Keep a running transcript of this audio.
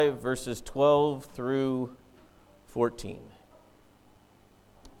verses 12 through 14.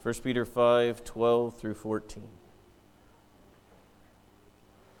 1 Peter 5, 12 through 14.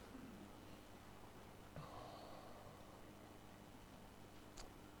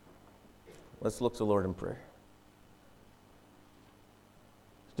 Let's look to the Lord in prayer.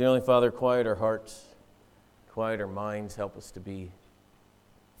 Dear Heavenly Father, quiet our hearts, quiet our minds, help us to be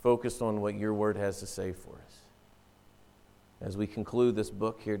focused on what your word has to say for us. As we conclude this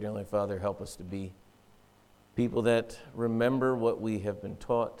book here, dear Heavenly Father, help us to be people that remember what we have been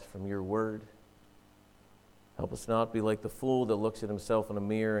taught from your word. Help us not be like the fool that looks at himself in a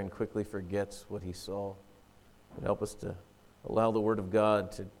mirror and quickly forgets what he saw. But help us to allow the word of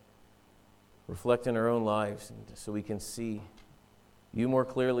God to reflect in our own lives, and so we can see you more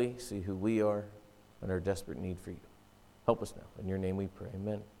clearly, see who we are, and our desperate need for you. Help us now. In your name we pray.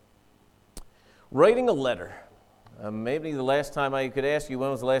 Amen. Writing a letter. Maybe the last time I could ask you,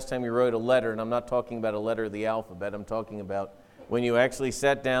 when was the last time you wrote a letter? And I'm not talking about a letter of the alphabet. I'm talking about when you actually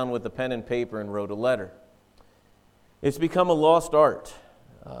sat down with a pen and paper and wrote a letter. It's become a lost art.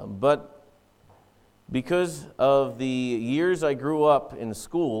 But because of the years I grew up in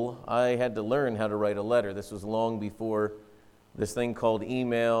school, I had to learn how to write a letter. This was long before this thing called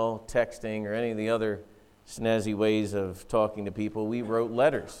email, texting, or any of the other snazzy ways of talking to people. We wrote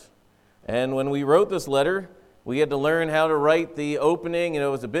letters. And when we wrote this letter, we had to learn how to write the opening. It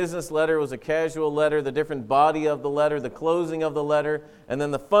was a business letter, it was a casual letter, the different body of the letter, the closing of the letter, and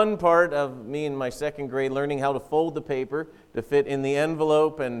then the fun part of me in my second grade learning how to fold the paper to fit in the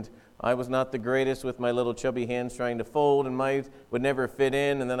envelope. And I was not the greatest with my little chubby hands trying to fold, and mine would never fit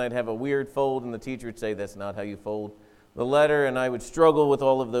in, and then I'd have a weird fold, and the teacher would say, "That's not how you fold the letter," and I would struggle with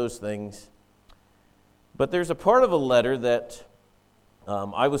all of those things. But there's a part of a letter that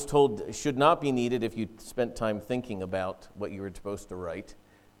I was told should not be needed if you spent time thinking about what you were supposed to write.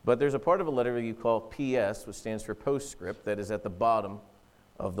 But there's a part of a letter that you call PS, which stands for postscript, that is at the bottom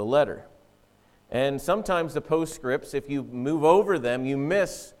of the letter. And sometimes the postscripts, if you move over them, you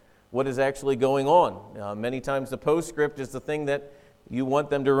miss what is actually going on. Many times the postscript is the thing that you want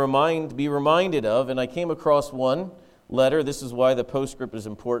them to be reminded of. And I came across one letter. This is why the postscript is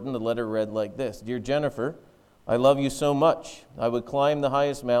important. The letter read like this: "Dear Jennifer, I love you so much. I would climb the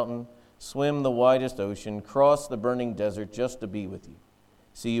highest mountain, swim the widest ocean, cross the burning desert just to be with you.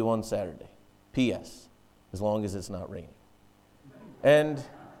 See you on Saturday. P.S. As long as it's not raining." And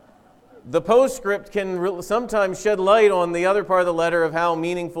the postscript can sometimes shed light on the other part of the letter of how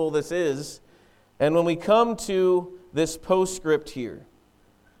meaningful this is. And when we come to this postscript here,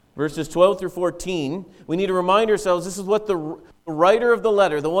 verses 12 through 14, we need to remind ourselves this is what the writer of the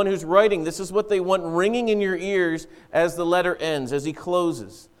letter, the one who's writing, this is what they want ringing in your ears as the letter ends, as he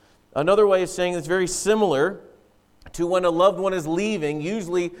closes. Another way of saying it's very similar to when a loved one is leaving.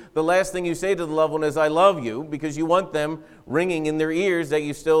 Usually the last thing you say to the loved one is, "I love you," because you want them ringing in their ears that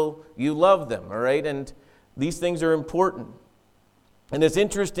you love them, all right? And these things are important. And it's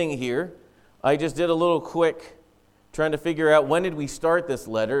interesting here, I just did a little quick trying to figure out when did we start this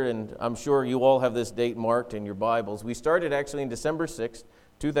letter, and I'm sure you all have this date marked in your Bibles. We started actually in December 6th,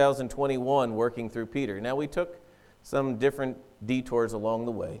 2021, working through Peter. Now we took some different detours along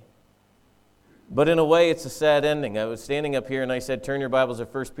the way. But in a way, it's a sad ending. I was standing up here and I said, turn your Bibles to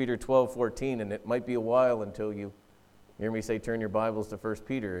 1 Peter 12:14, and it might be a while until you hear me say, turn your Bibles to 1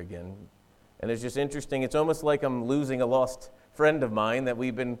 Peter again. And it's just interesting. It's almost like I'm losing a lost friend of mine that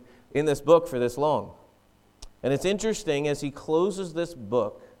we've been in this book for this long. And it's interesting, as he closes this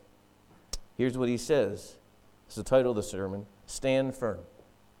book, here's what he says. It's the title of the sermon, Stand Firm.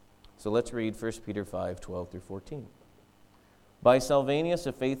 So let's read 1 Peter 5:12 through 14. "By Silvanus,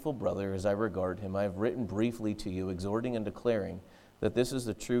 a faithful brother, as I regard him, I have written briefly to you, exhorting and declaring that this is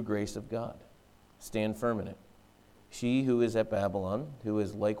the true grace of God. Stand firm in it. She who is at Babylon, who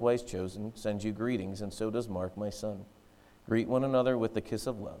is likewise chosen, sends you greetings, and so does Mark, my son. Greet one another with the kiss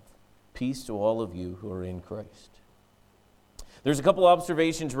of love. Peace to all of you who are in Christ." There's a couple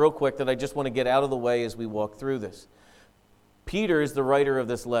observations real quick that I just want to get out of the way as we walk through this. Peter is the writer of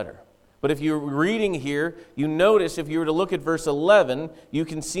this letter. But if you're reading here, you notice if you were to look at verse 11,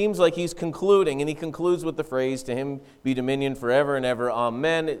 seems like he's concluding, and he concludes with the phrase, "To him be dominion forever and ever,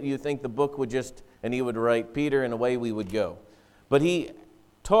 amen." You think the book would and he would write Peter, and away we would go. But he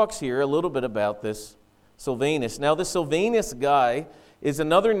talks here a little bit about this Silvanus. Now this Silvanus guy is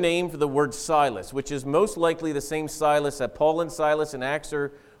another name for the word Silas, which is most likely the same Silas that Paul and Silas in Acts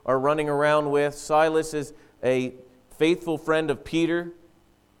are running around with. Silas is a faithful friend of Peter.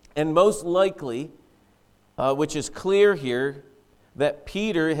 And most likely, which is clear here, that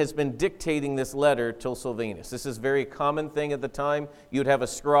Peter has been dictating this letter to Silvanus. This is a very common thing at the time. You'd have a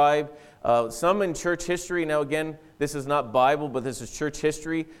scribe. Some in church history, now again, this is not Bible, but this is church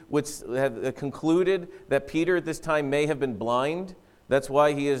history, which have concluded that Peter at this time may have been blind. That's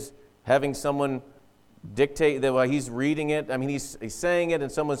why he is having someone dictate, that while he's reading it, he's saying it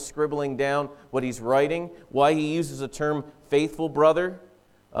and someone's scribbling down what he's writing. Why he uses the term faithful brother.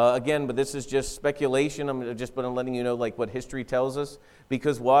 Again, but this is just speculation. I'm letting you know like what history tells us.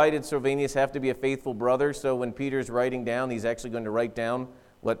 Because why did Silvanus have to be a faithful brother? So when Peter's writing down, he's actually going to write down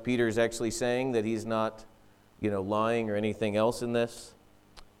what Peter's actually saying, that he's not, lying or anything else in this.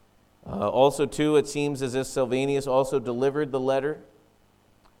 Also, too, it seems as if Silvanus also delivered the letter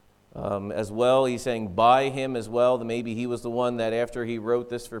as well. He's saying by him as well, that maybe he was the one that after he wrote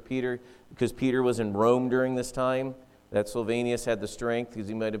this for Peter, because Peter was in Rome during this time, that Silvanus had the strength, because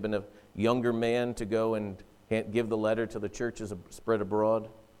he might have been a younger man, to go and give the letter to the churches spread abroad.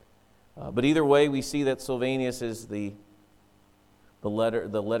 But either way, we see that Silvanus is the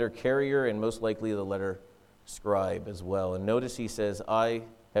letter carrier, and most likely the letter scribe as well. And notice he says, I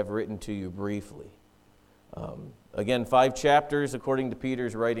have written to you briefly. Again, 5 chapters according to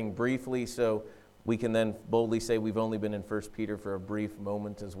Peter's writing briefly, so we can then boldly say we've only been in 1 Peter for a brief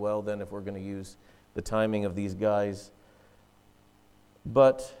moment as well, then, if we're going to use the timing of these guys.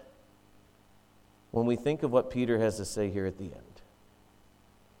 But when we think of what Peter has to say here at the end,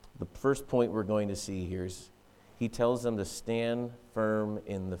 the first point we're going to see here is he tells them to stand firm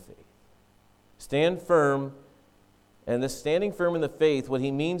in the faith. Stand firm. And this standing firm in the faith, what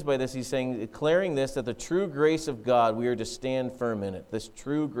he means by this, he's saying, declaring this, that the true grace of God, we are to stand firm in it. This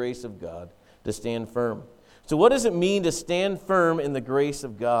true grace of God, to stand firm. So what does it mean to stand firm in the grace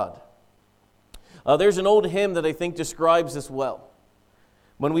of God? There's an old hymn that I think describes this well.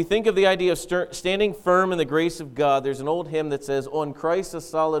 When we think of the idea of standing firm in the grace of God, there's an old hymn that says, on Christ a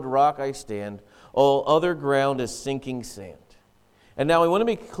solid rock I stand, all other ground is sinking sand. And now I want to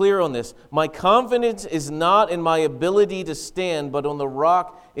be clear on this. My confidence is not in my ability to stand, but on the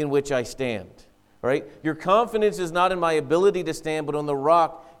rock in which I stand. All right? Your confidence is not in my ability to stand, but on the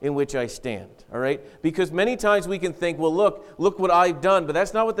rock in which I stand. All right? Because many times we can think, well, look what I've done. But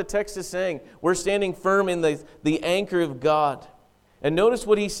that's not what the text is saying. We're standing firm in the anchor of God. And notice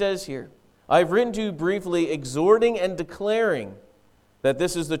what he says here. I've written to you briefly, exhorting and declaring that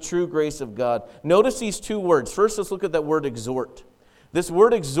this is the true grace of God. Notice these 2 words. First, let's look at that word exhort. This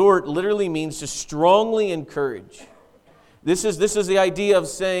word exhort literally means to strongly encourage. This is the idea of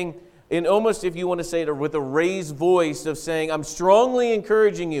saying, in almost, if you want to say it with a raised voice, of saying, I'm strongly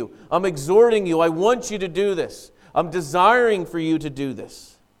encouraging you. I'm exhorting you. I want you to do this. I'm desiring for you to do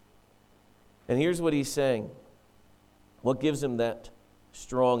this. And here's what he's saying. What gives him that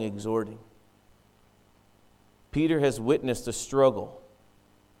strong exhorting? Peter has witnessed a struggle.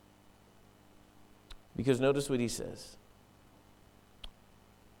 Because notice what he says.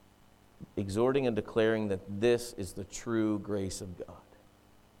 Exhorting and declaring that this is the true grace of God.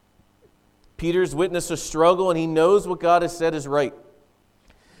 Peter's witnessed a struggle, and he knows what God has said is right.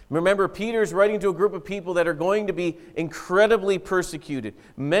 Remember, Peter's writing to a group of people that are going to be incredibly persecuted.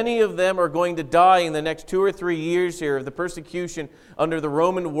 Many of them are going to die in the next 2 or 3 years here of the persecution under the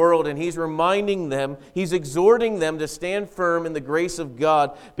Roman world, and he's reminding them, he's exhorting them to stand firm in the grace of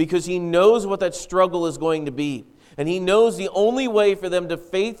God, because he knows what that struggle is going to be. And he knows the only way for them to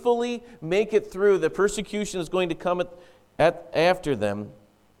faithfully make it through the persecution is going to come after them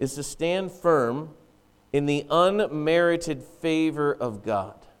is to stand firm in the unmerited favor of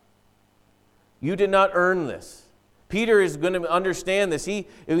God. You did not earn this. Peter is going to understand this.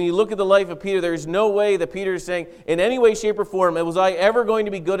 When you look at the life of Peter, there is no way that Peter is saying, in any way, shape, or form, was I ever going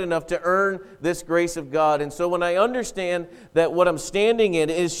to be good enough to earn this grace of God? And so when I understand that what I'm standing in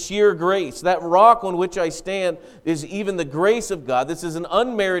is sheer grace, that rock on which I stand is even the grace of God. This is an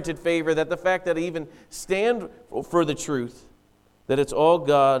unmerited favor, that the fact that I even stand for the truth, that it's all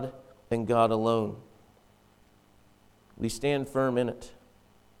God and God alone. We stand firm in it.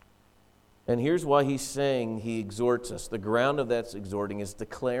 And here's why he's saying he exhorts us. The ground of that exhorting is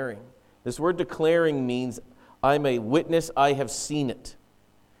declaring. This word declaring means I'm a witness, I have seen it.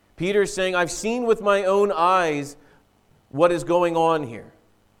 Peter's saying, I've seen with my own eyes what is going on here.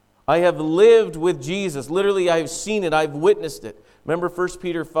 I have lived with Jesus. Literally, I have seen it, I've witnessed it. Remember 1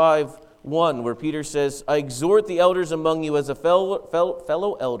 Peter 5:1, where Peter says, I exhort the elders among you as a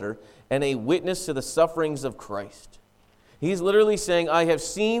fellow elder and a witness to the sufferings of Christ. He's literally saying, I have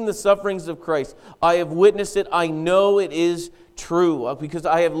seen the sufferings of Christ. I have witnessed it. I know it is true because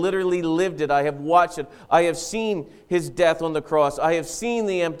I have literally lived it. I have watched it. I have seen his death on the cross. I have seen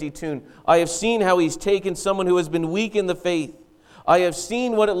the empty tomb. I have seen how he's taken someone who has been weak in the faith. I have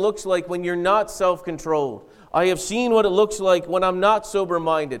seen what it looks like when you're not self-controlled. I have seen what it looks like when I'm not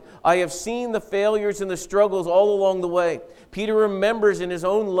sober-minded. I have seen the failures and the struggles all along the way. Peter remembers in his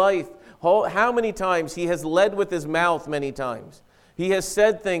own life how many times he has led with his mouth many times. He has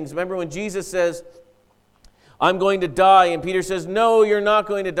said things. Remember when Jesus says, I'm going to die, and Peter says, no, you're not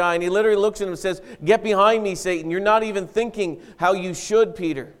going to die. And he literally looks at him and says, get behind me, Satan. You're not even thinking how you should,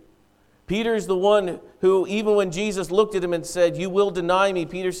 Peter. Peter's the one who, even when Jesus looked at him and said, you will deny me,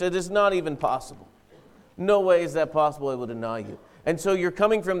 Peter said, it's not even possible. No way is that possible, I will deny you. And so you're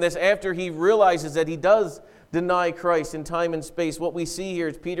coming from this after he realizes that he does deny Christ in time and space. What we see here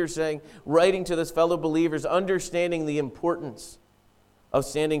is Peter saying, writing to his fellow believers, understanding the importance of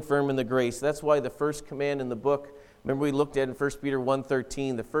standing firm in the grace. That's why the first command in the book, remember we looked at in 1 Peter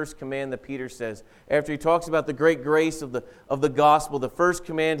 1:13, the first command that Peter says, after he talks about the great grace of the gospel, the first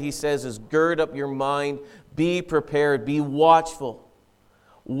command he says is gird up your mind, be prepared, be watchful.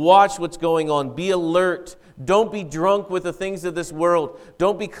 Watch what's going on, be alert. Don't be drunk with the things of this world.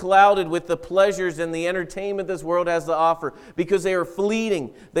 Don't be clouded with the pleasures and the entertainment this world has to offer, because they are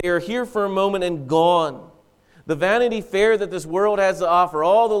fleeting. They are here for a moment and gone. The vanity fair that this world has to offer,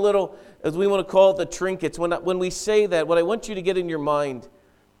 all the little, as we want to call it, the trinkets. When we say that, what I want you to get in your mind,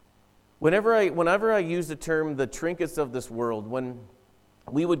 whenever I use the term the trinkets of this world, when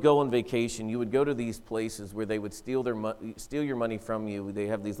we would go on vacation, you would go to these places where they would steal your money from you. They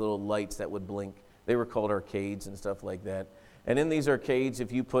have these little lights that would blink. They were called arcades and stuff like that. And in these arcades,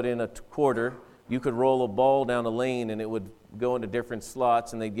 if you put in a quarter, you could roll a ball down a lane and it would go into different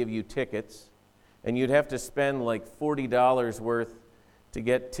slots and they'd give you tickets. And you'd have to spend like $40 worth to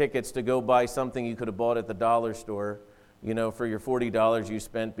get tickets to go buy something you could have bought at the dollar store, for your $40 you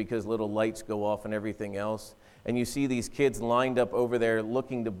spent, because little lights go off and everything else. And you see these kids lined up over there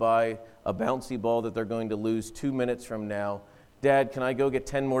looking to buy a bouncy ball that they're going to lose 2 minutes from now. Dad, can I go get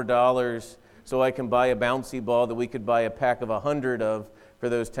 $10 more so I can buy a bouncy ball that we could buy a pack of 100 of for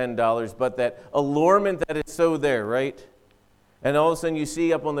those $10? But that allurement that is so there, right? And all of a sudden you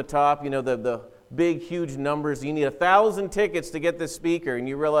see up on the top, the big, huge numbers. You need 1,000 tickets to get this speaker, and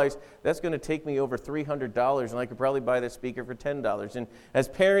you realize that's going to take me over $300, and I could probably buy this speaker for $10. And as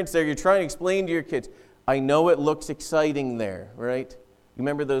parents there, you're trying to explain to your kids, I know it looks exciting there, right? You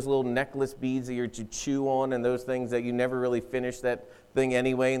remember those little necklace beads that you chew on, and those things that you never really finish that thing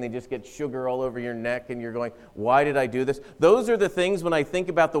anyway, and they just get sugar all over your neck, and you're going, why did I do this? Those are the things, when I think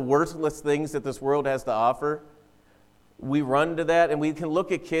about the worthless things that this world has to offer, we run to that, and we can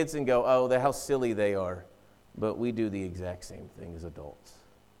look at kids and go, oh, how silly they are. But we do the exact same thing as adults.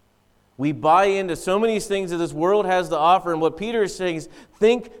 We buy into so many things that this world has to offer, and what Peter is saying is,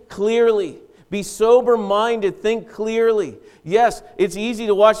 think clearly. Be sober-minded, think clearly. Yes, it's easy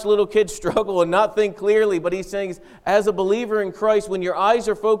to watch little kids struggle and not think clearly, but he's saying, as a believer in Christ, when your eyes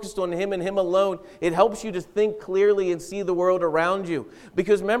are focused on Him and Him alone, it helps you to think clearly and see the world around you.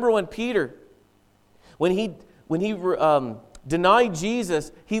 Because remember when Peter, when he denied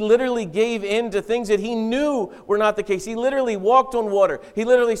Jesus, he literally gave in to things that he knew were not the case. He literally walked on water. He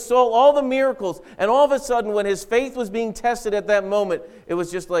literally saw all the miracles. And all of a sudden, when his faith was being tested at that moment, it was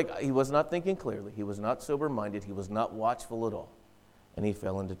just like he was not thinking clearly. He was not sober-minded. He was not watchful at all. And he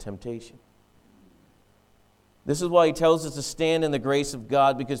fell into temptation. This is why he tells us to stand in the grace of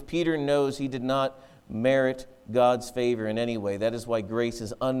God, because Peter knows he did not merit God's favor in any way. That is why grace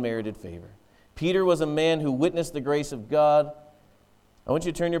is unmerited favor. Peter was a man who witnessed the grace of God. I want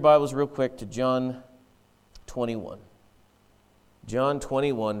you to turn your Bibles real quick to John 21. John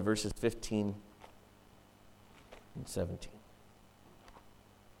 21, verses 15 and 17.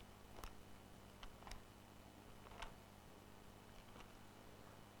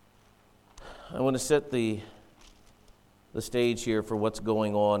 I want to set the stage here for what's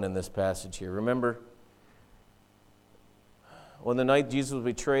going on in this passage here. Remember, on the night Jesus was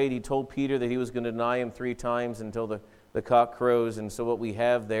betrayed, he told Peter that he was going to deny him 3 times until the cock crows. And so what we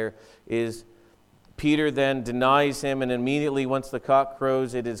have there is Peter then denies him, and immediately once the cock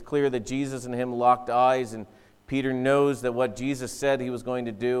crows, it is clear that Jesus and him locked eyes, and Peter knows that what Jesus said he was going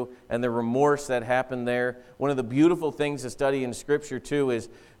to do, and the remorse that happened there. One of the beautiful things to study in Scripture too is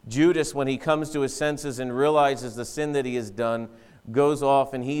Judas, when he comes to his senses and realizes the sin that he has done, goes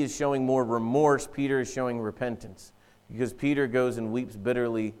off and he is showing more remorse. Peter is showing repentance. Because Peter goes and weeps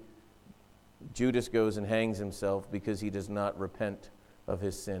bitterly, Judas goes and hangs himself because he does not repent of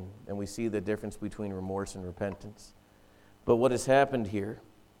his sin. And we see the difference between remorse and repentance. But what has happened here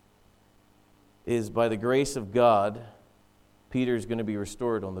is, by the grace of God, Peter is going to be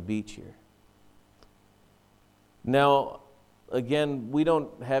restored on the beach here. Now, again, we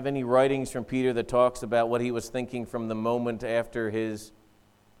don't have any writings from Peter that talks about what he was thinking from the moment after his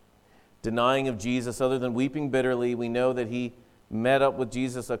denying of Jesus, other than weeping bitterly. We know that he met up with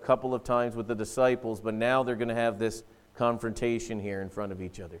Jesus a couple of times with the disciples, but now they're going to have this confrontation here in front of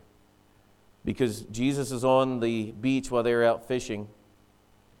each other. Because Jesus is on the beach while they're out fishing,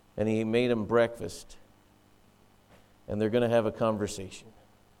 and he made them breakfast, and they're going to have a conversation.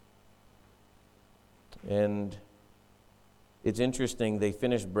 And it's interesting, they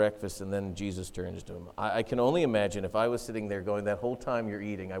finish breakfast, and then Jesus turns to him. I can only imagine if I was sitting there going, that whole time you're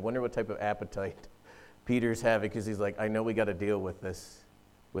eating, I wonder what type of appetite Peter's having, because he's like, I know we got to deal with this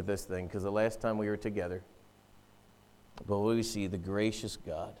thing, because the last time we were together. But we see the gracious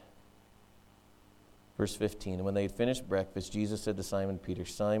God. Verse 15, and when they had finished breakfast, Jesus said to Simon Peter,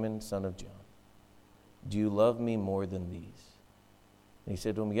 Simon, son of John, do you love me more than these? And he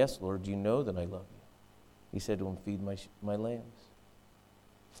said to him, yes, Lord, you know that I love you. He said to him, feed my lambs.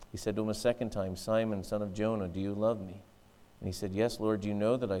 He said to him a second time, Simon, son of Jonah, do you love me? And he said, yes, Lord, you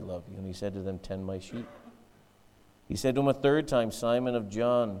know that I love you. And he said to them, tend my sheep. He said to him a third time, Simon of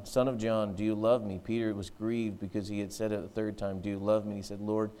John, son of John, do you love me? Peter was grieved because he had said it a third time, do you love me? And he said,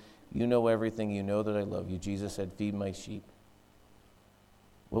 Lord, you know everything. You know that I love you. Jesus said, feed my sheep.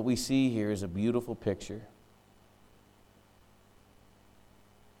 What we see here is a beautiful picture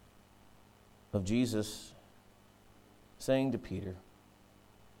of Jesus saying to Peter,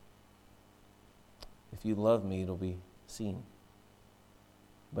 if you love me, it'll be seen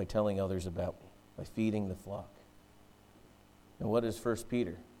by telling others about me, by feeding the flock. And what is 1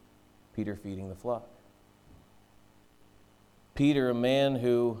 Peter? Peter feeding the flock. Peter, a man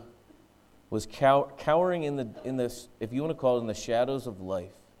who was cowering in the, if you want to call it, in the shadows of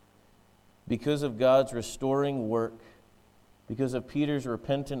life, because of God's restoring work, because of Peter's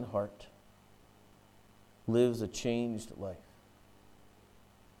repentant heart, lives a changed life.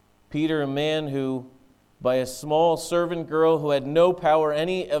 Peter, a man who, by a small servant girl who had no power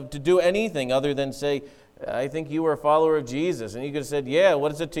to do anything other than say, I think you were a follower of Jesus. And he could have said, yeah,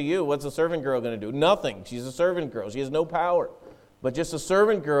 what is it to you? What's a servant girl going to do? Nothing. She's a servant girl. She has no power. But just a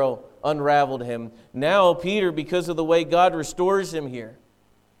servant girl unraveled him. Now Peter, because of the way God restores him here,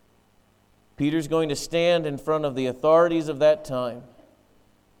 Peter's going to stand in front of the authorities of that time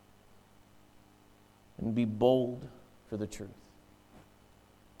and be bold for the truth.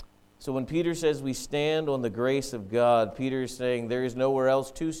 So when Peter says we stand on the grace of God, Peter is saying there is nowhere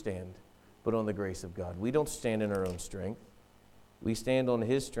else to stand but on the grace of God. We don't stand in our own strength. We stand on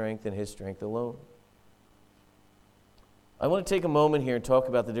His strength and His strength alone. I want to take a moment here and talk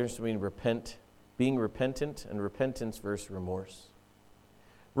about the difference between being repentant and repentance versus remorse.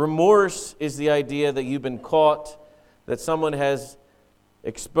 Remorse is the idea that you've been caught, that someone has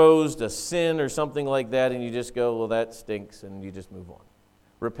exposed a sin or something like that, and you just go, well, that stinks, and you just move on.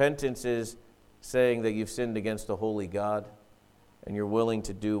 Repentance is saying that you've sinned against a holy God, and you're willing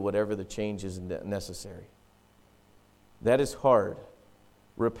to do whatever the change is necessary. That is hard.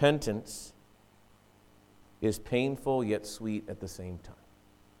 Repentance is painful yet sweet at the same time.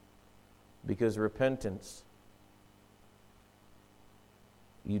 Because repentance,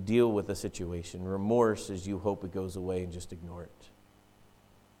 you deal with a situation. Remorse is you hope it goes away and just ignore it.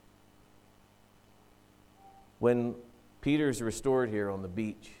 When Peter's restored here on the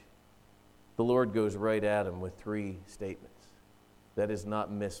beach, the Lord goes right at him with 3 statements. That is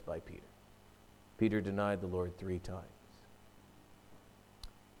not missed by Peter. Peter denied the Lord 3 times.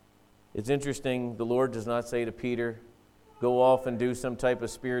 It's interesting, the Lord does not say to Peter, go off and do some type of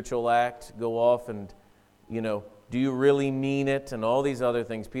spiritual act, go off and, do you really mean it, and all these other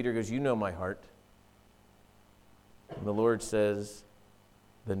things. Peter goes, you know my heart. And the Lord says,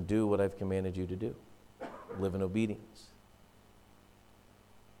 then do what I've commanded you to do. Live in obedience.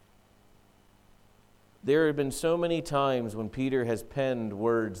 There have been so many times when Peter has penned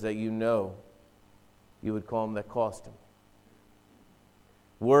words that you would call them that cost him.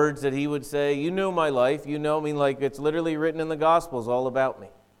 Words that he would say, you know my life, like it's literally written in the Gospels all about me.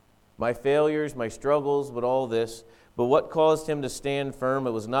 My failures, my struggles, but all this. But what caused him to stand firm?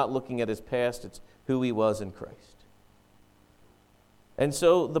 It was not looking at his past, it's who he was in Christ. And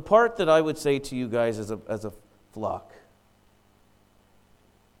so the part that I would say to you guys as a flock,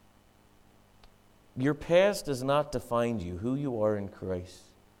 your past does not define you. Who you are in Christ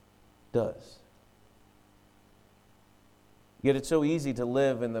does. Yet it's so easy to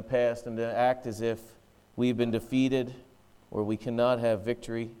live in the past and to act as if we've been defeated or we cannot have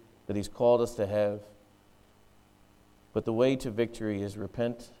victory that He's called us to have. But the way to victory is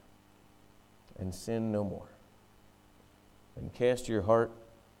repent and sin no more. And cast your heart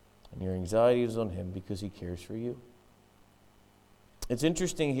and your anxieties on Him because He cares for you. It's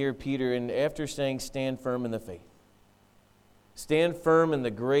interesting here, Peter, and after saying stand firm in the faith, stand firm in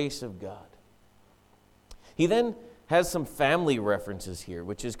the grace of God, he then has some family references here,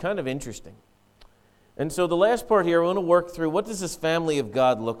 which is kind of interesting. And so the last part here, I want to work through, what does this family of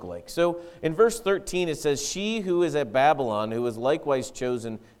God look like? So in verse 13, it says, she who is at Babylon, who is likewise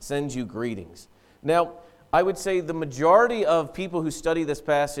chosen, sends you greetings. Now, I would say the majority of people who study this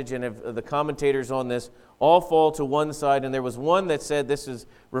passage and the commentators on this all fall to one side, and there was one that said this is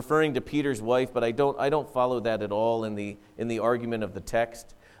referring to Peter's wife, but I don't follow that at all in the argument of the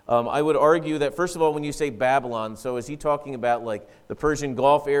text. I would argue that, first of all, when you say Babylon, so is he talking about like the Persian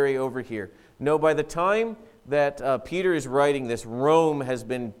Gulf area over here? No, by the time that Peter is writing this, Rome has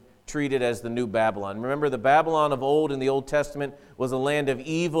been treated as the new Babylon. Remember, the Babylon of old in the Old Testament was a land of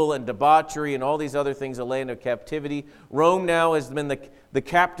evil and debauchery and all these other things, a land of captivity. Rome now has been the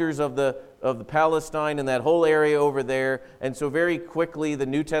captors of the Palestine and that whole area over there. And so very quickly, the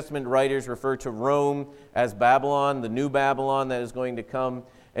New Testament writers refer to Rome as Babylon, the new Babylon that is going to come.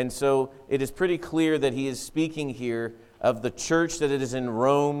 And so it is pretty clear that he is speaking here of the church that it is in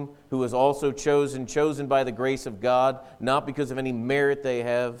Rome, who is also chosen by the grace of God, not because of any merit they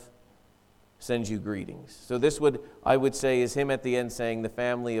have, sends you greetings. So this I would say, is him at the end saying the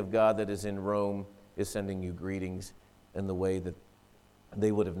family of God that is in Rome is sending you greetings in the way that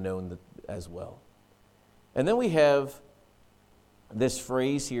they would have known that as well. And then we have this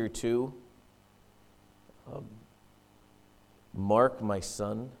phrase here too, Mark, my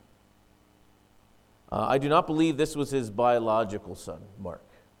son. I do not believe this was his biological son, Mark.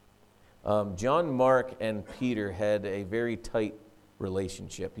 John Mark and Peter had a very tight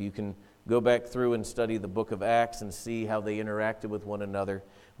relationship. You can go back through and study the book of Acts and see how they interacted with one another.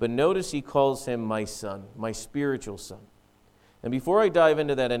 But notice he calls him my son, my spiritual son. And before I dive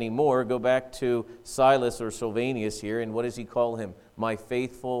into that anymore, go back to Silas or Silvanus here, and what does he call him? My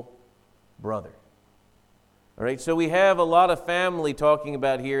faithful brother. All right, so we have a lot of family talking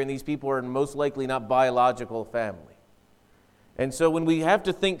about here, and these people are most likely not biological family. And so when we have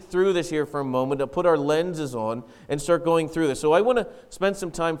to think through this here for a moment, to put our lenses on and start going through this. So I want to spend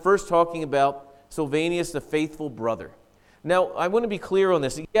some time first talking about Silvanus, the faithful brother. Now, I want to be clear on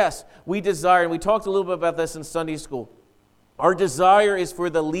this. Yes, we desire, and we talked a little bit about this in Sunday school, our desire is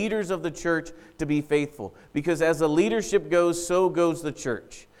for the leaders of the church to be faithful, because as the leadership goes, so goes the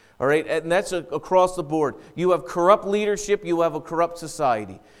church. All right, and that's across the board. You have corrupt leadership, you have a corrupt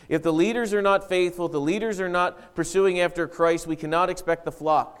society. If the leaders are not faithful, if the leaders are not pursuing after Christ, we cannot expect the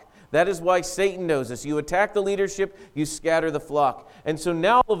flock. That is why Satan knows this. You attack the leadership, you scatter the flock. And so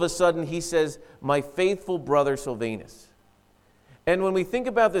now all of a sudden he says, my faithful brother Silvanus. And when we think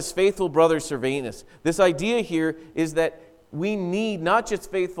about this faithful brother Silvanus, this idea here is that we need not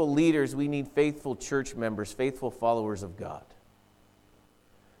just faithful leaders, we need faithful church members, faithful followers of God.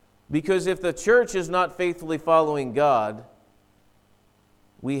 Because if the church is not faithfully following God,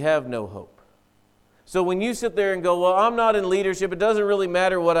 we have no hope. So when you sit there and go, well, I'm not in leadership, it doesn't really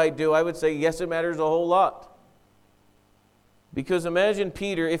matter what I do, I would say, yes, it matters a whole lot. Because imagine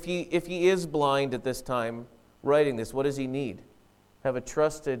Peter, if he is blind at this time, writing this, what does he need? Have a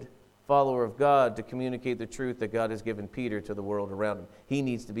trusted follower of God to communicate the truth that God has given Peter to the world around him. He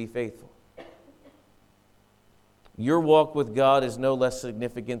needs to be faithful. Your walk with God is no less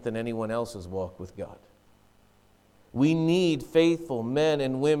significant than anyone else's walk with God. We need faithful men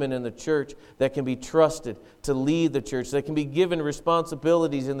and women in the church that can be trusted to lead the church, that can be given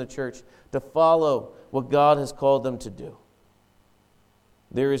responsibilities in the church to follow what God has called them to do.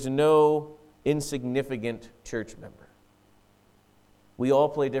 There is no insignificant church member. We all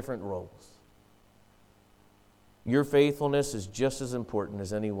play different roles. Your faithfulness is just as important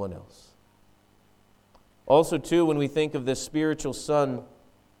as anyone else. Also, too, when we think of this spiritual son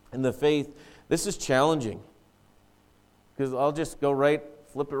in the faith, this is challenging. Because I'll just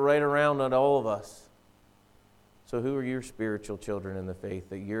flip it right around on all of us. So who are your spiritual children in the faith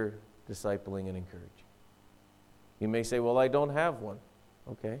that you're discipling and encouraging? You may say, well, I don't have one.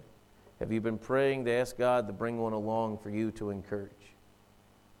 Okay. Have you been praying to ask God to bring one along for you to encourage?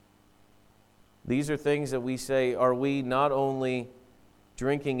 These are things that we say, are we not only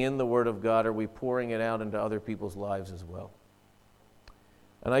drinking in the Word of God, are we pouring it out into other people's lives as well?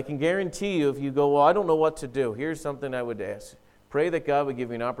 And I can guarantee you, if you go, well, I don't know what to do, here's something I would ask. Pray that God would give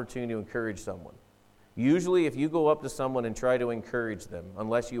you an opportunity to encourage someone. Usually, if you go up to someone and try to encourage them,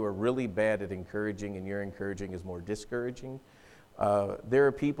 unless you are really bad at encouraging and your encouraging is more discouraging, there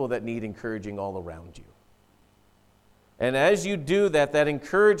are people that need encouraging all around you. And as you do that, that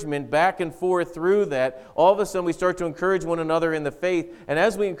encouragement back and forth through that, all of a sudden we start to encourage one another in the faith. And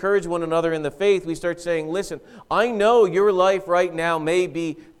as we encourage one another in the faith, we start saying, listen, I know your life right now may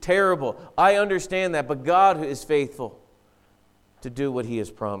be terrible. I understand that, but God is faithful to do what He has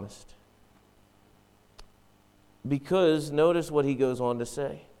promised. Because notice what he goes on to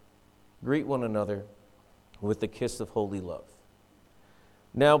say. Greet one another with the kiss of holy love.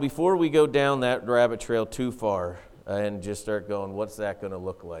 Now, before we go down that rabbit trail too far, and just start going, what's that going to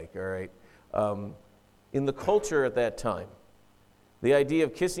look like? All right. In the culture at that time, the idea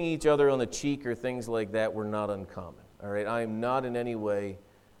of kissing each other on the cheek or things like that were not uncommon. All right. I am not in any way,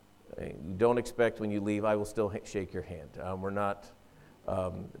 you don't expect when you leave, I will still shake your hand. We're not,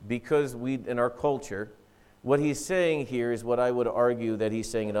 because we, in our culture, what he's saying here is what I would argue that he's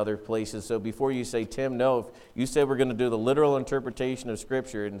saying in other places. So before you say, Tim, no, if you said we're going to do the literal interpretation of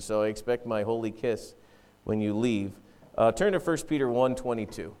Scripture, and so I expect my holy kiss when you leave. Turn to 1 Peter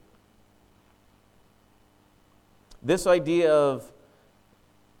 1:22. This idea of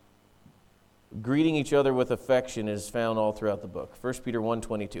greeting each other with affection is found all throughout the book. 1 Peter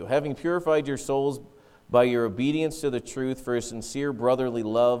 1:22. Having purified your souls by your obedience to the truth for a sincere brotherly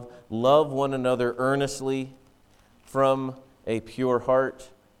love, love one another earnestly from a pure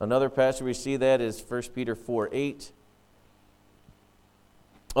heart. Another passage we see that is 1 Peter 4:8.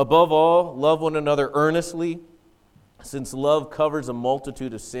 Above all, love one another earnestly, since love covers a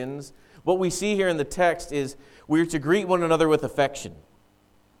multitude of sins. What we see here in the text is we're to greet one another with affection.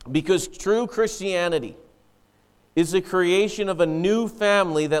 Because true Christianity is the creation of a new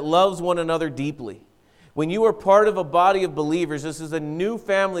family that loves one another deeply. When you are part of a body of believers, this is a new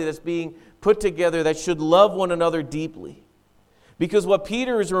family that's being put together that should love one another deeply. Because what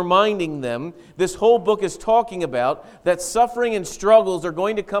Peter is reminding them, this whole book is talking about, that suffering and struggles are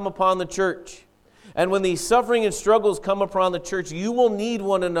going to come upon the church. And when these suffering and struggles come upon the church, you will need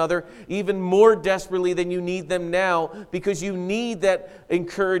one another even more desperately than you need them now, because you need that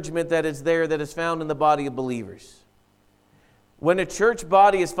encouragement that is there, that is found in the body of believers. When a church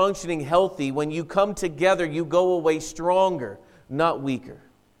body is functioning healthy, when you come together, you go away stronger, not weaker.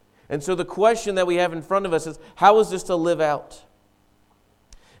 And so the question that we have in front of us is, how is this to live out?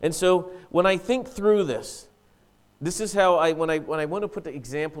 And so when I think through this is how when I want to put the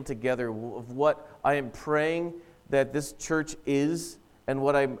example together of what I am praying that this church is and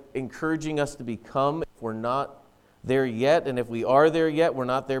what I'm encouraging us to become. If we're not there yet, and if we are there yet, we're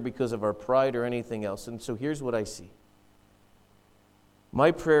not there because of our pride or anything else. And so here's what I see. My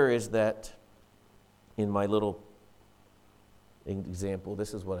prayer is that in my little example,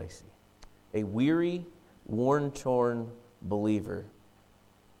 this is what I see. A weary, worn-torn believer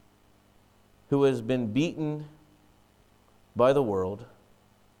who has been beaten by the world,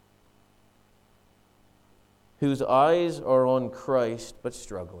 whose eyes are on Christ but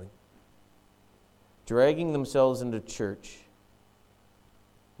struggling, dragging themselves into church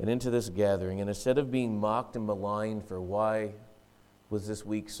and into this gathering, and instead of being mocked and maligned for why was this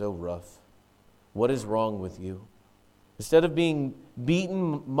week so rough, what is wrong with you? Instead of being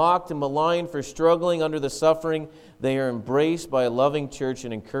beaten, mocked, and maligned for struggling under the suffering, they are embraced by a loving church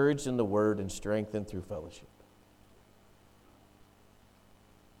and encouraged in the Word and strengthened through fellowship.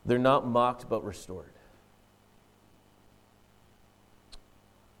 They're not mocked but restored.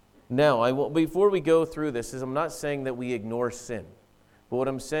 Now, before we go through this, I'm not saying that we ignore sin. But what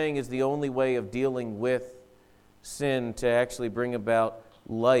I'm saying is the only way of dealing with sin to actually bring about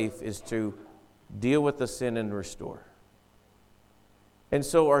life is to deal with the sin and restore. And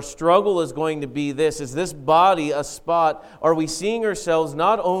so our struggle is going to be this: is this body a spot? Are we seeing ourselves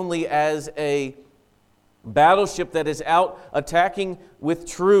not only as a battleship that is out attacking with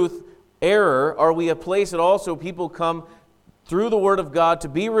truth error? Are we a place that also people come through the Word of God to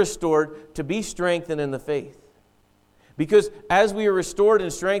be restored, to be strengthened in the faith? Because as we are restored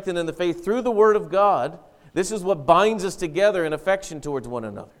and strengthened in the faith through the Word of God, this is what binds us together in affection towards one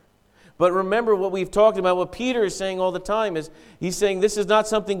another. But remember what we've talked about, what Peter is saying all the time is, he's saying this is not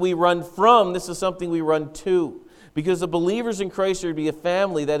something we run from, this is something we run to. Because the believers in Christ are to be a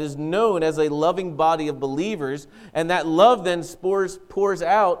family that is known as a loving body of believers, and that love then pours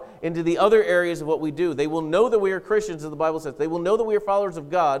out into the other areas of what we do. They will know that we are Christians, as the Bible says. They will know that we are followers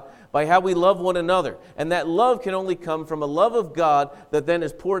of God by how we love one another. And that love can only come from a love of God that then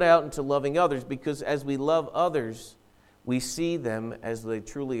is poured out into loving others, because as we love others, we see them as they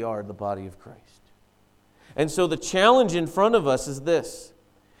truly are, the body of Christ. And so the challenge in front of us is this.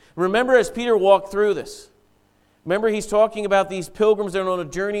 Remember, as Peter walked through this, remember, he's talking about these pilgrims that are on a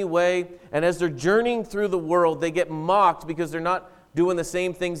journey away, and as they're journeying through the world, they get mocked because they're not doing the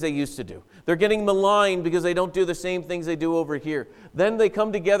same things they used to do. They're getting maligned because they don't do the same things they do over here. Then they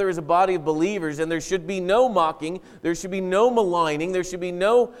come together as a body of believers, and there should be no mocking, there should be no maligning, there should be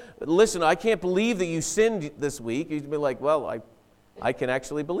no, listen, I can't believe that you sinned this week. You'd be like, well, I can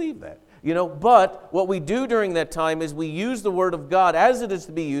actually believe that. But what we do during that time is we use the Word of God as it is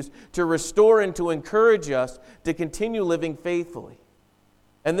to be used to restore and to encourage us to continue living faithfully.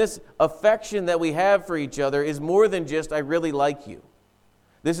 And this affection that we have for each other is more than just, I really like you.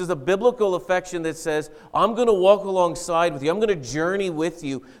 This is a biblical affection that says, I'm going to walk alongside with you. I'm going to journey with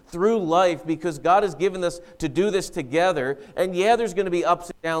you through life because God has given us to do this together. And yeah, there's going to be ups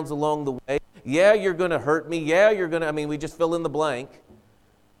and downs along the way. Yeah, you're going to hurt me. Yeah, we just fill in the blank.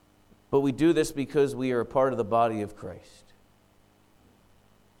 But we do this because we are a part of the body of Christ.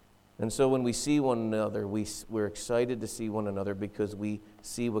 And so when we see one another, we're excited to see one another because we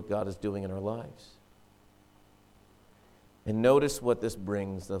see what God is doing in our lives. And notice what this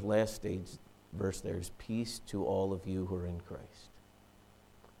brings. The last stage verse there is peace to all of you who are in Christ.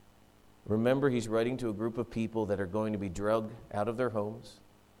 Remember, he's writing to a group of people that are going to be drugged out of their homes.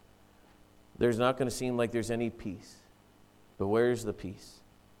 There's not going to seem like there's any peace. But where's the peace?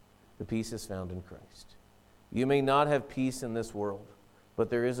 The peace is found in Christ. You may not have peace in this world, but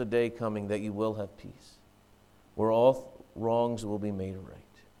there is a day coming that you will have peace, where all wrongs will be made right.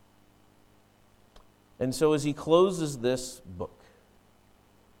 And so as he closes this book,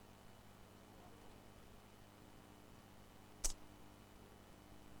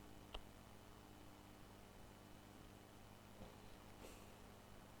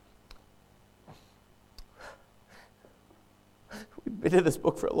 we've been in this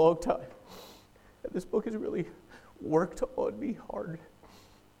book for a long time, and this book has really worked on me hard.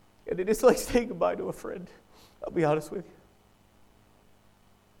 And it is like saying goodbye to a friend. I'll be honest with you.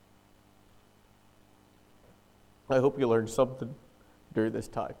 I hope you learned something during this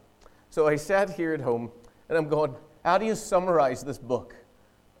time. So I sat here at home, and I'm going, how do you summarize this book?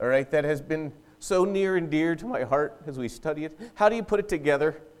 All right, that has been so near and dear to my heart as we study it. How do you put it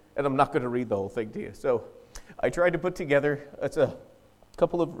together? And I'm not going to read the whole thing to you. So I tried to put together, it's a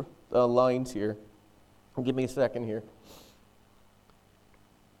couple of lines here. Give me a second here.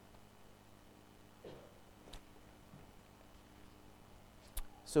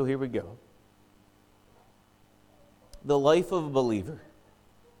 So here we go. The life of a believer.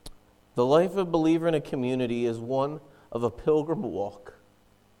 The life of a believer in a community is one of a pilgrim walk,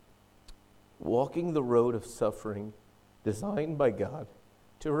 walking the road of suffering designed by God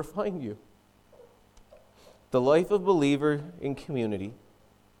to refine you. The life of a believer in community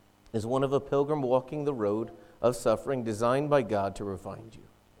is one of a pilgrim walking the road of suffering designed by God to refine you.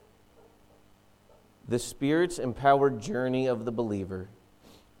 The Spirit's empowered journey of the believer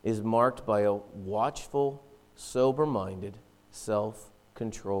is marked by a watchful, sober-minded,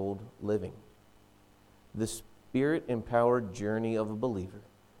 self-controlled living. The Spirit-empowered journey of a believer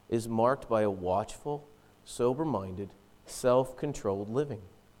is marked by a watchful, sober-minded, self-controlled living.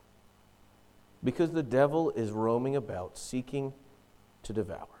 Because the devil is roaming about seeking to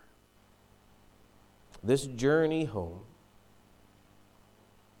devour. This journey home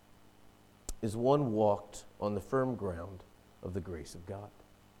is one walked on the firm ground of the grace of God.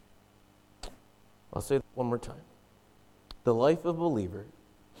 I'll say that one more time. The life of a believer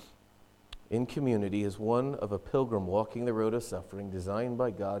in community is one of a pilgrim walking the road of suffering designed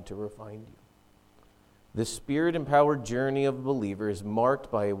by God to refine you. The Spirit-empowered journey of a believer is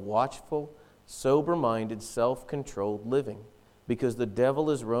marked by a watchful, sober-minded, self-controlled living because the devil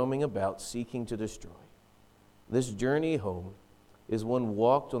is roaming about seeking to destroy. This journey home is one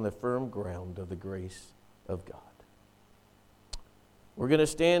walked on the firm ground of the grace of God. We're going to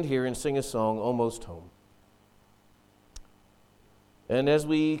stand here and sing a song, Almost Home. And as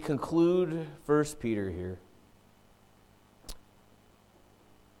we conclude 1 Peter here,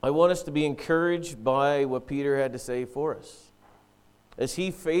 I want us to be encouraged by what Peter had to say for us. As he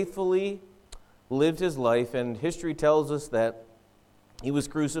faithfully lived his life, and history tells us that he was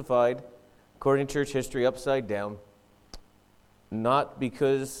crucified, according to church history, upside down, not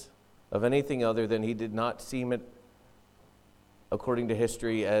because of anything other than he did not seem it, according to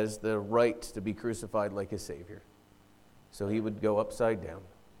history, as the right to be crucified like his Savior. So he would go upside down.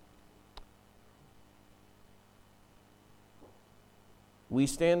 We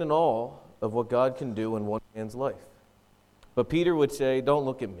stand in awe of what God can do in one man's life. But Peter would say, don't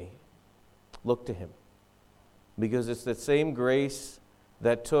look at me. Look to him. Because it's that same grace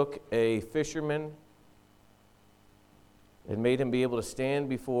that took a fisherman and made him be able to stand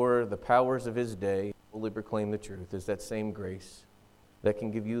before the powers of his day and boldly proclaim the truth. Is that same grace that can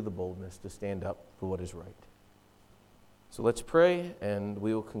give you the boldness to stand up for what is right. So let's pray, and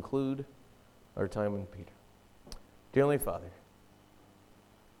we will conclude our time in Peter. Dear Heavenly Father,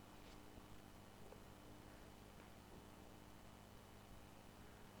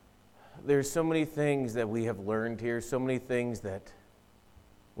 there's so many things that we have learned here, so many things that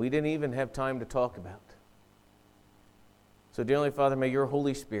we didn't even have time to talk about. So, dear Heavenly Father, may your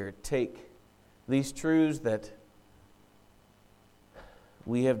Holy Spirit take these truths that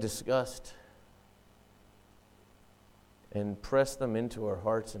we have discussed and press them into our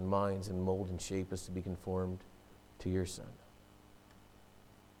hearts and minds and mold and shape us to be conformed to your Son.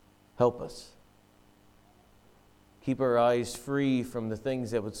 Help us. Keep our eyes free from the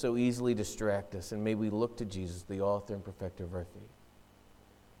things that would so easily distract us, and may we look to Jesus, the author and perfecter of our faith.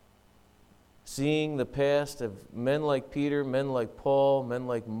 Seeing the past of men like Peter, men like Paul, men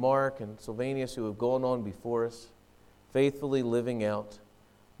like Mark and Sylvanus who have gone on before us, faithfully living out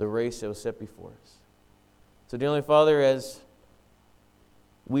the race that was set before us. So, dear Heavenly Father, as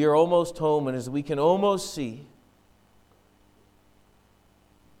we are almost home and as we can almost see,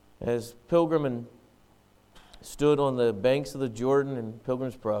 as Pilgrim stood on the banks of the Jordan in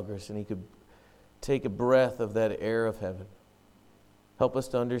Pilgrim's Progress and he could take a breath of that air of heaven, help us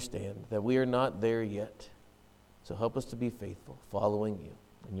to understand that we are not there yet. So help us to be faithful, following you.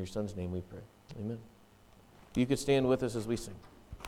 In your Son's name we pray. Amen. You could stand with us as we sing.